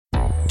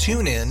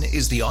TuneIn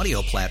is the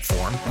audio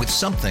platform with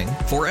something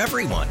for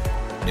everyone.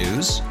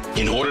 News.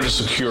 In order to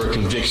secure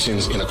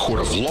convictions in a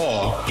court of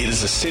law, it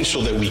is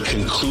essential that we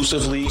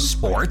conclusively.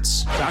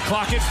 Sports. Shot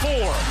clock at 4.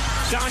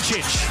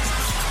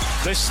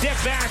 Doncic. The step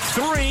back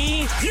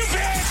 3. You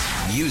bet.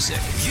 Music.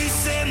 You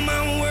set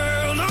my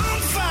world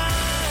on fire.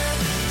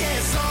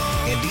 Yes,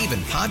 and even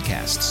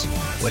podcasts.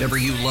 Whatever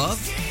you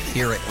love,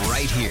 hear it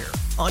right here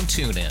on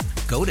TuneIn.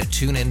 Go to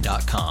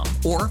TuneIn.com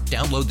or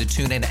download the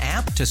TuneIn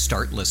app to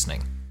start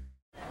listening.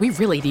 We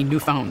really need new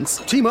phones.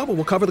 T-Mobile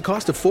will cover the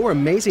cost of 4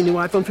 amazing new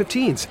iPhone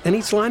 15s, and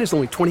each line is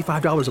only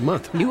 $25 a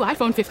month. New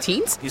iPhone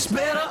 15s? it's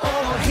better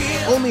over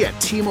here. Only at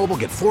T-Mobile,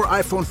 get 4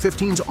 iPhone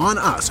 15s on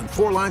us and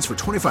 4 lines for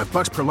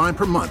 $25 per line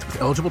per month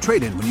with eligible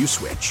trade-in when you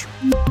switch.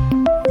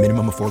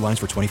 Minimum of 4 lines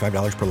for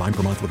 $25 per line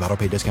per month with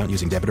autopay discount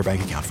using debit or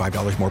bank account.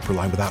 $5 more per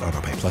line without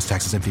autopay, plus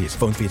taxes and fees.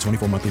 Phone fee at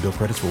 24 monthly bill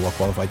credits for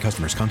well-qualified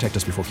customers. Contact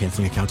us before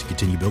canceling account to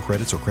continue bill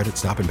credits or credit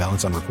stop and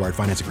balance on required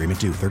finance agreement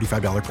due.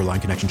 $35 per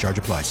line connection charge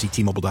applies. See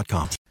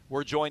T-Mobile.com.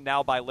 We're joined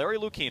now by Larry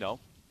Lucchino.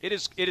 It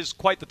is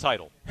quite the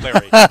title,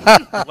 Larry.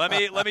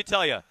 let me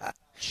tell you.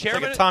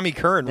 Chairman, like a Tommy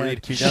Curran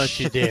read.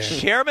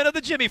 Chairman of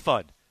the Jimmy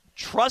Fund,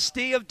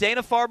 trustee of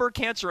Dana-Farber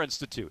Cancer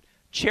Institute,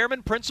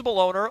 chairman, principal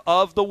owner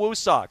of the Red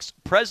Sox,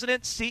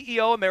 president,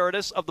 CEO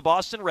Emeritus of the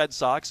Boston Red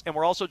Sox, and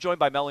we're also joined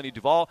by Melany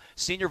Duval,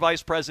 senior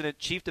vice president,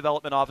 chief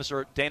development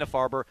officer,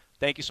 Dana-Farber.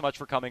 Thank you so much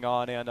for coming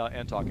on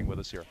and talking with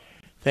us here.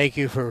 Thank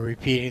you for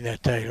repeating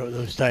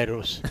those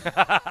titles.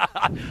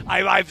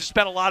 I've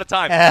spent a lot of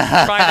time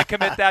trying to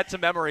commit that to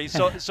memory.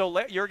 So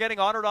you're getting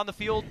honored on the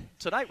field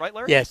tonight, right,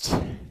 Larry? Yes.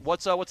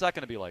 What's that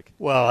going to be like?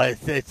 Well,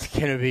 it's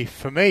going to be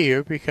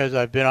familiar because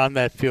I've been on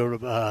that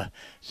field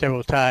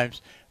several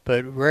times,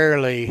 but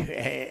rarely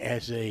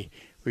as a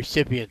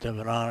recipient of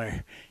an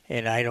honor.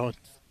 And I don't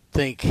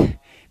think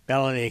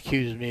Melany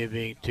accuses me of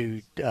being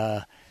too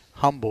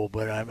humble,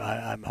 but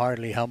I'm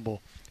hardly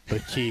humble.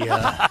 But she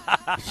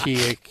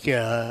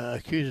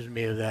accuses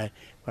me of that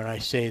when I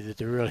say that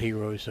the real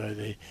heroes are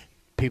the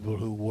people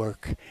who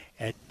work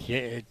at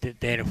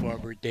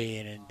Dana-Farber day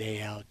in and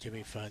day out,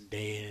 Jimmy Fund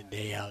day in and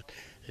day out,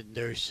 the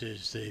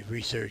nurses, the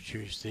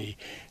researchers, the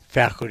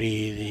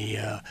faculty,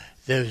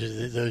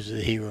 those are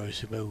the heroes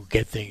who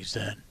get things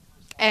done.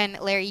 And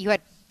Larry, you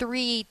had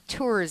 3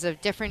 tours of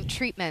different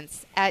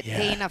treatments at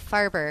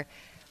Dana-Farber.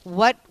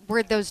 What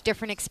were those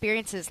different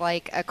experiences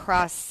like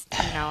across,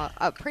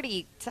 a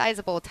pretty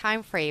sizable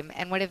time frame,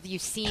 and what have you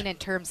seen in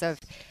terms of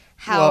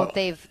how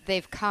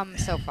they've come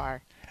so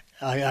far?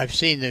 I've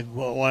seen that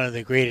one of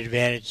the great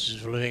advantages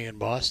of living in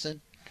Boston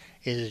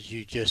is that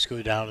you just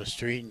go down the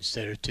street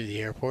instead of to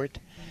the airport,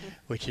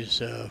 which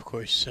is, of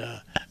course,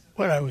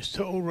 what I was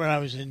told when I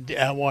was in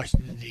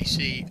Washington,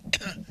 D.C.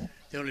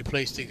 The only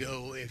place to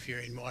go if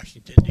you're in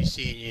Washington,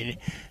 D.C.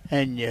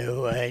 and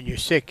you're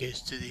sick is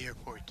to the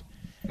airport.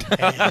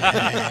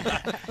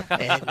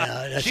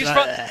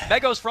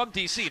 Mego's from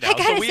D.C. now. I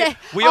gotta say,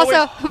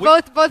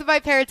 both of my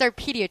parents are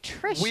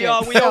pediatricians. We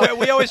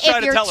always try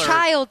to tell her. If your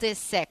child is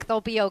sick,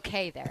 they'll be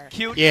okay there.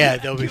 They'll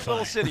be fine. Cute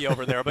little city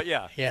over there, but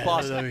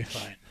Boston.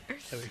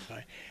 They'll be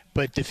fine.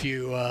 But if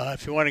you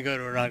want to go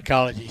to an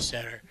oncology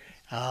center,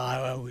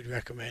 I would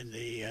recommend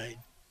the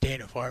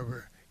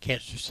Dana-Farber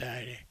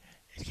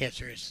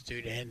Cancer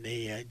Institute, and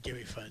the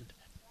Jimmy Fund.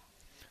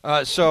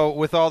 So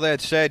with all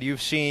that said,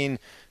 you've seen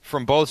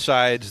from both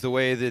sides the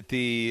way that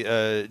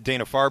the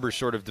Dana-Farber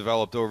sort of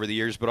developed over the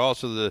years, but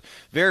also the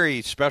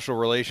very special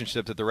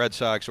relationship that the Red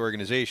Sox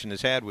organization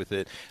has had with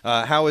it.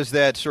 How has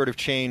that sort of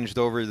changed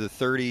over the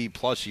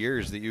 30-plus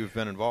years that you've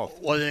been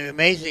involved? Well, the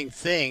amazing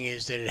thing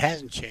is that it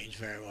hasn't changed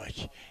very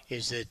much,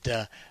 is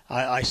that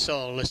I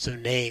saw a list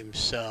of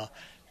names on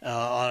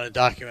a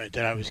document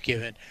that I was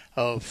given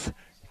of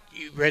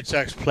Red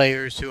Sox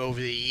players who over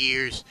the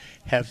years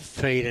have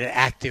played an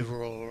active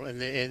role in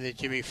the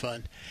Jimmy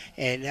Fund.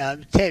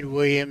 And Ted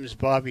Williams,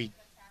 Bobby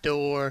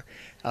Doerr,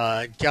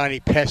 Johnny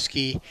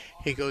Pesky,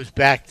 it goes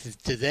back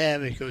to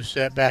them. It goes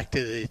back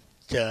to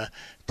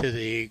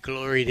the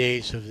glory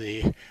days of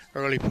the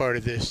early part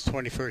of this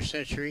 21st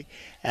century.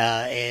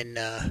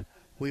 And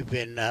we've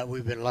been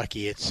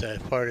lucky. It's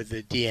part of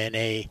the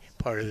DNA,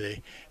 part of the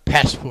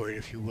passport,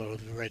 if you will,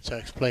 of the Red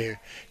Sox player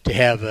to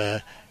have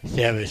a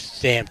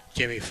stamped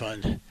Jimmy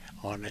Fund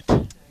on it.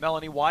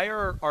 Melany, why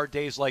are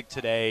days like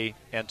today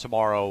and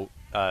tomorrow,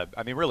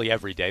 really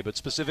every day, but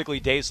specifically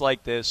days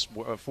like this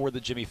for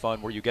the Jimmy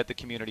Fund where you get the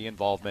community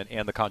involvement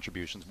and the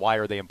contributions, why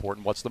are they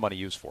important? What's the money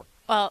used for?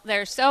 Well,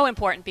 they're so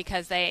important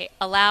because they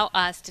allow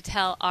us to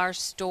tell our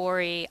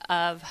story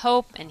of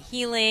hope and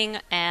healing,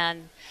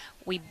 and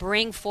we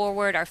bring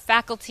forward our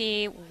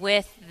faculty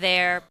with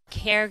their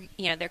care,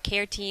 their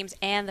care teams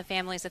and the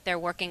families that they're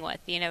working with.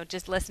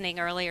 Just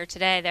listening earlier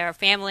today, there are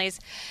families,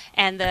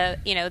 and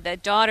the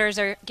daughters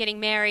are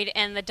getting married,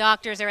 and the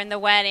doctors are in the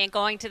wedding,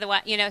 going to the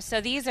wedding. So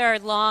these are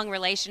long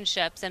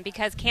relationships, and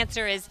because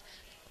cancer is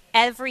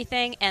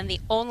everything and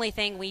the only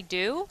thing we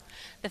do,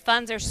 the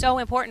funds are so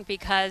important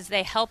because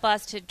they help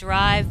us to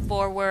drive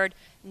forward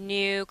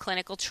new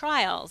clinical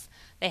trials.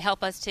 They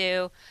help us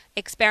to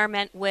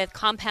experiment with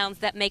compounds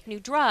that make new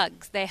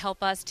drugs. They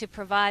help us to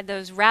provide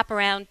those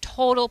wraparound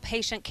total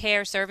patient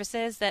care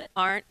services that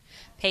aren't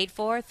paid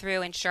for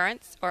through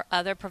insurance or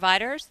other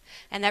providers,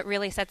 and that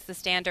really sets the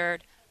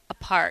standard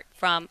apart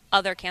from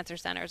other cancer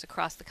centers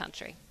across the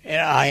country.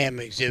 And I am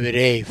Exhibit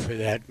A for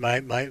that.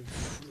 My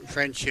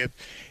friendship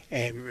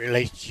and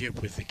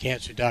relationship with the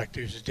cancer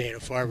doctors at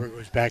Dana-Farber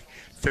goes back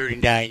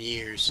 39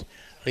 years.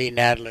 Lee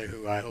Nadler,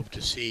 who I hope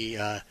to see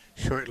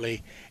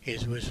shortly,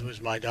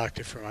 was my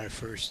doctor for my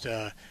first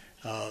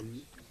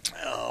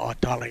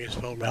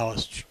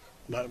autologous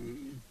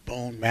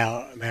bone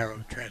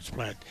marrow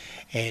transplant,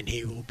 and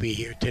he will be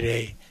here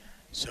today.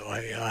 So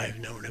I've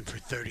known him for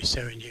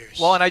 37 years.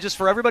 Well, and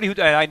for everybody who,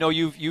 and I know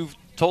you've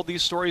told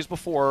these stories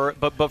before,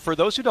 but for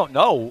those who don't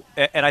know,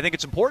 and I think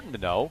it's important to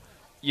know,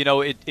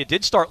 it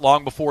did start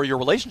long before your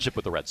relationship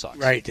with the Red Sox.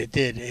 Right, it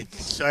did. It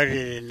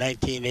started in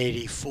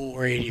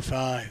 1984,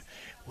 85,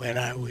 when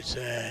I was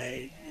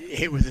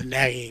hit with a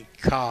nagging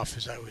cough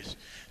as I was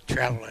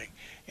traveling.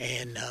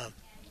 And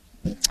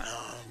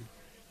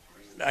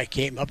I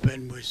came up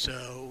and was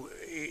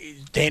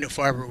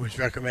Dana-Farber was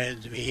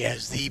recommended to me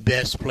as the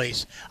best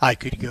place I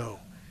could go,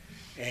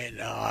 and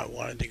I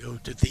wanted to go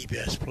to the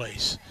best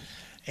place,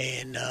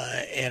 and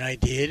I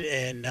did,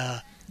 and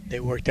they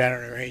worked out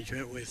an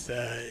arrangement with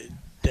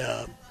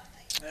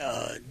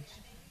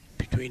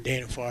between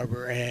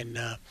Dana-Farber and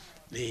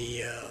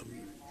the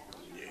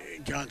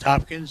Johns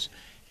Hopkins,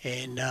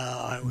 and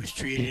I was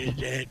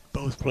treated at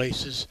both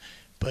places,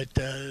 but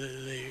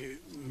the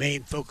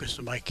main focus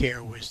of my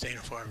care was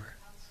Dana-Farber.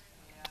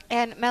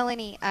 And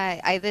Melany,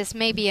 this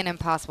may be an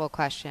impossible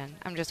question.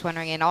 I'm just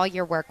wondering, in all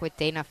your work with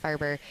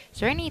Dana-Farber, is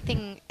there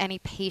anything, any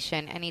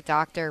patient, any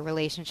doctor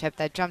relationship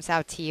that jumps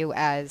out to you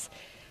as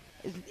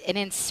an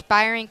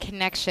inspiring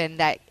connection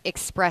that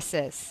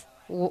expresses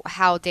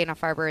how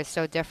Dana-Farber is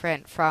so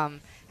different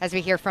from, as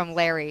we hear from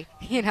Larry,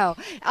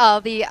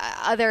 all the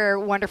other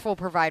wonderful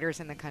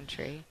providers in the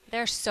country?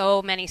 There are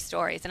so many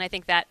stories, and I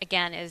think that,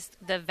 again, is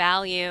the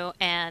value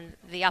and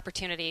the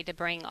opportunity to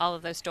bring all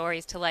of those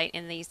stories to light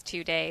in these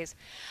 2 days.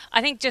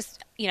 I think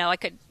just, I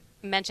could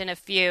mention a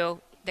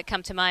few that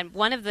come to mind.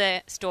 One of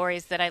the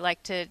stories that I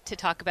like to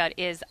talk about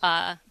is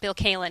Bill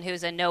Kalin,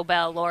 who's a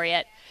Nobel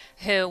laureate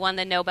who won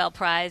the Nobel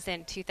Prize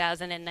in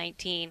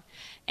 2019.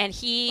 And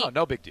he... Oh,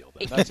 no big deal.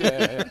 That's,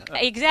 yeah.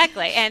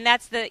 Exactly. And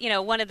that's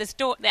one of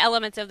the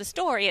elements of the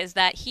story is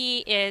that he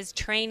is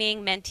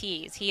training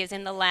mentees. He is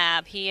in the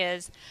lab. He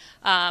is,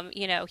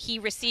 he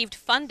received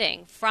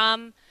funding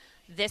from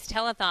this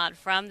telethon,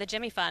 from the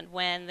Jimmy Fund,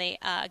 when the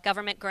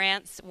government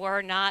grants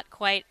were not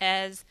quite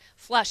as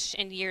flush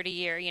in year to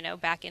year,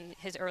 back in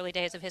his early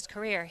days of his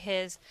career. He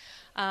has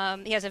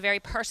a very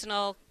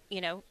personal,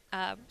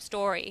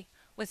 story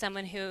with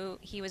someone who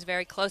he was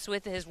very close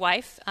with, his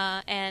wife,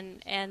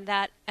 and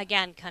that,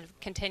 again, kind of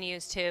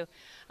continues to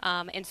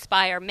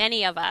inspire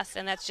many of us,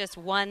 and that's just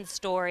one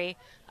story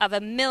of a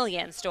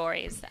million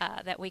stories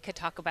that we could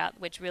talk about,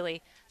 which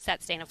really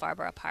sets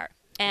Dana-Farber apart.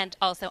 And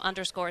also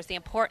underscores the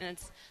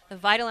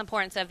vital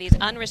importance of these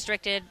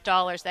unrestricted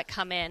dollars that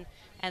come in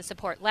and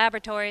support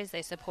laboratories,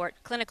 they support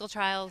clinical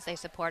trials, they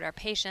support our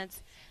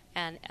patients,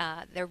 and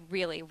they're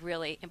really,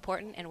 really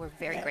important, and we're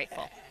very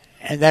grateful.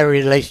 And that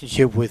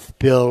relationship with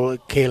Bill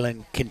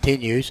Kalin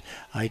continues.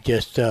 I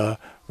just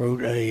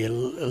wrote a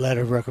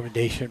letter of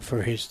recommendation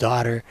for his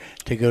daughter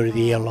to go to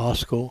the Yale Law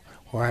School,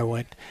 where I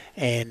went,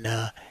 and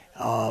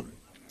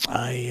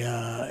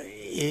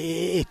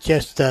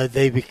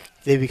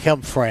they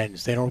become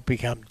friends. They don't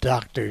become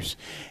doctors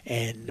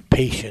and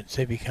patients.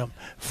 They become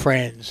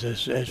friends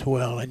as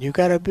well. And you've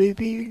got to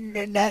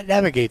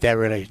navigate that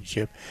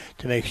relationship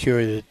to make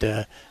sure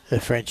that the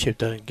friendship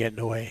doesn't get in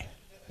the way.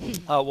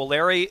 Well,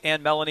 Larry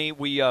and Melany,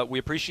 we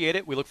appreciate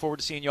it. We look forward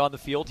to seeing you on the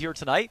field here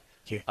tonight.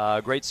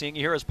 Great seeing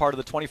you here as part of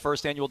the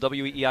 21st annual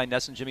WEEI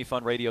Ness and Jimmy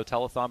Fund Radio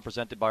Telethon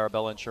presented by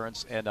Arbella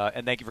Insurance. And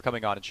thank you for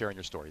coming on and sharing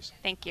your stories.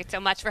 Thank you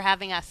so much for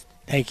having us.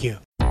 Thank you.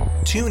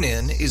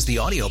 TuneIn is the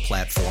audio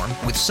platform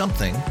with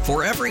something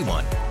for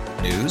everyone.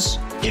 News.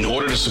 In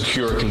order to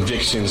secure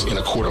convictions in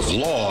a court of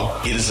law,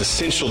 it is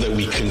essential that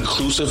we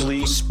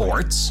conclusively.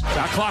 Sports.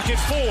 Got clock at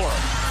 4.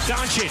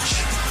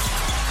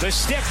 Doncic. The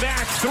step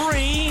back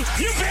 3.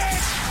 You bet.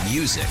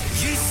 Music.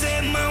 You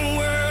set my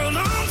world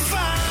on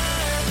fire.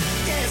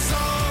 Yes,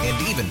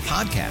 and even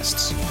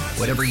podcasts.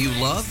 Whatever you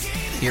love,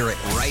 hear it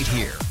right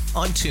here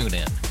on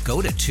TuneIn.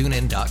 Go to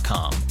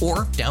TuneIn.com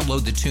or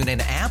download the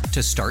TuneIn app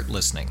to start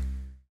listening.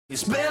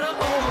 It's better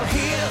over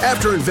here.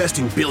 After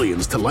investing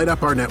billions to light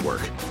up our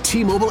network,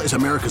 T-Mobile is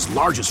America's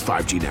largest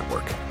 5G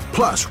network.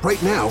 Plus,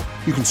 right now,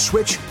 you can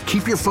switch,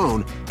 keep your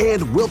phone,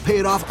 and we'll pay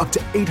it off up to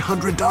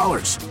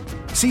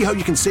 $800. See how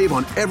you can save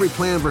on every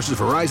plan versus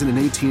Verizon and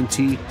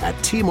AT&T at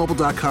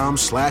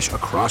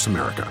T-Mobile.com/across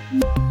America.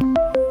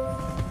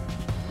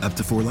 Up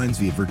to 4 lines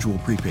via virtual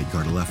prepaid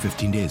card. Allow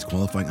 15 days.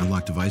 Qualifying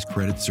unlocked device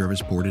credit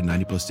service ported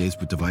 90-plus days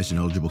with device and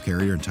eligible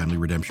carrier and timely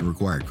redemption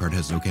required. Card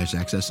has no cash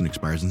access and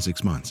expires in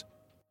 6 months.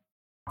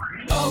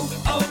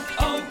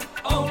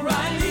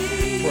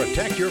 O'Reilly. For a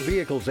Protect your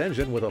vehicle's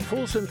engine with a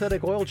full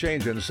synthetic oil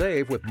change and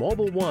save with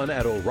Mobile One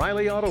at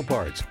O'Reilly Auto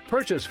Parts.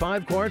 Purchase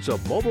 5 quarts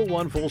of Mobile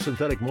One full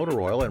synthetic motor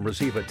oil and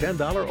receive a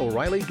 $10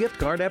 O'Reilly gift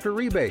card after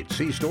rebate.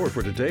 See store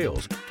for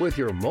details. With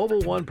your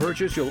Mobile One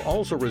purchase, you'll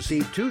also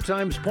receive 2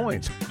 times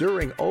points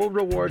during O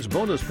Rewards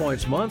Bonus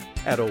Points Month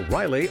at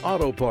O'Reilly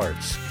Auto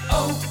Parts.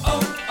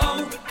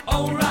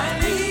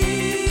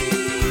 O'Reilly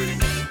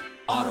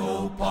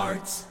Auto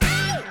Parts.